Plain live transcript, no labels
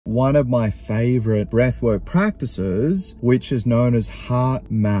one of my favorite breathwork practices, which is known as heart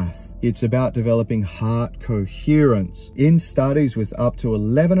math. It's about developing heart coherence. In studies with up to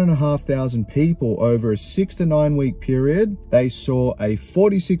 11,500 people over a 6 to 9 week period, they saw a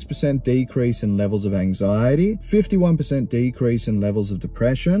 46% decrease in levels of anxiety, 51% decrease in levels of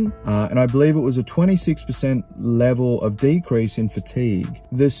depression, and I believe it was a 26% level of decrease in fatigue.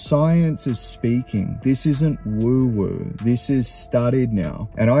 The science is speaking. This isn't woo-woo. This is studied now.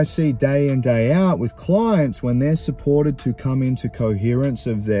 And I see day in, day out with clients, when they're supported to come into coherence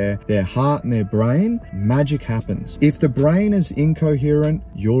of their heart and their brain, magic happens. If the brain is incoherent,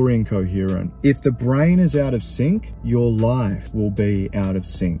 you're incoherent. If the brain is out of sync, your life will be out of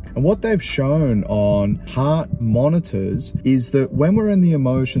sync. And what they've shown on heart monitors is that when we're in the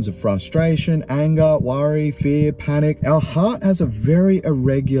emotions of frustration, anger, worry, fear, panic, our heart has a very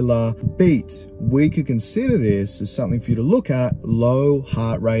irregular beat. We could consider this as something for you to look at: low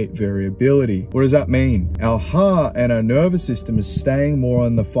heart rate variability. What does that mean? Our heart and our nervous system is staying more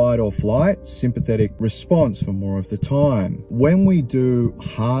on the fight or flight, sympathetic response for more of the time. When we do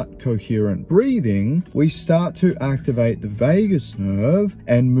heart coherent breathing, we start to activate the vagus nerve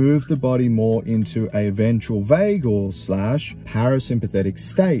and move the body more into a ventral vagal / parasympathetic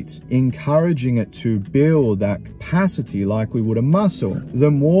state, encouraging it to build that capacity like we would a muscle. The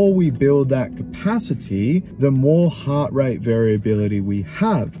more we build that capacity, the more heart rate variability we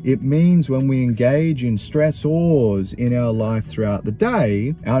have. It means when we engage in stressors in our life throughout the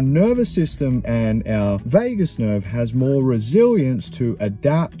day, our nervous system and our vagus nerve has more resilience to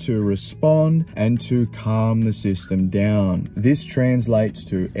adapt, to respond, and to calm the system down. This translates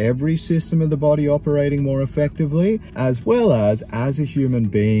to every system of the body operating more effectively, as well as a human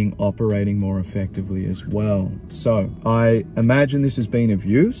being operating more effectively as well. So I imagine this has been of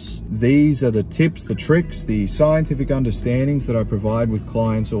use. These are the tips, the tricks, the scientific understandings that I provide with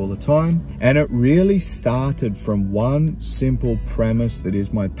clients all the time. And it really started from one simple premise that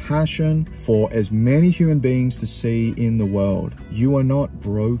is my passion for as many human beings to see in the world. You are not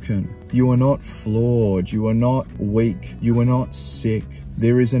broken. You are not flawed. You are not weak. You are not sick.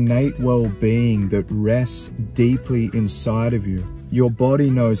 There is innate well-being that rests deeply inside of you. Your body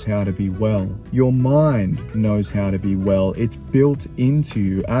knows how to be well. Your mind knows how to be well. It's built into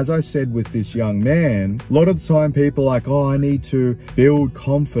you. As I said with this young man, a lot of the time people are like, oh, I need to build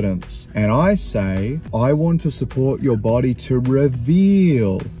confidence. And I say, I want to support your body to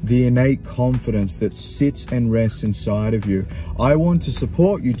reveal the innate confidence that sits and rests inside of you. I want to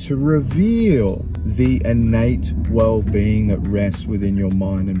support you to reveal the innate well-being that rests within your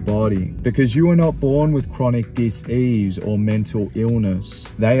mind and body. Because you are not born with chronic dis-ease or mental illness.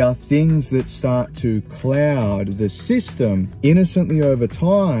 They are things that start to cloud the system innocently over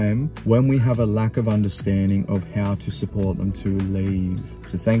time when we have a lack of understanding of how to support them to leave.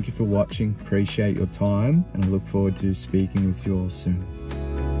 So thank you for watching. Appreciate your time, and I look forward to speaking with you all soon.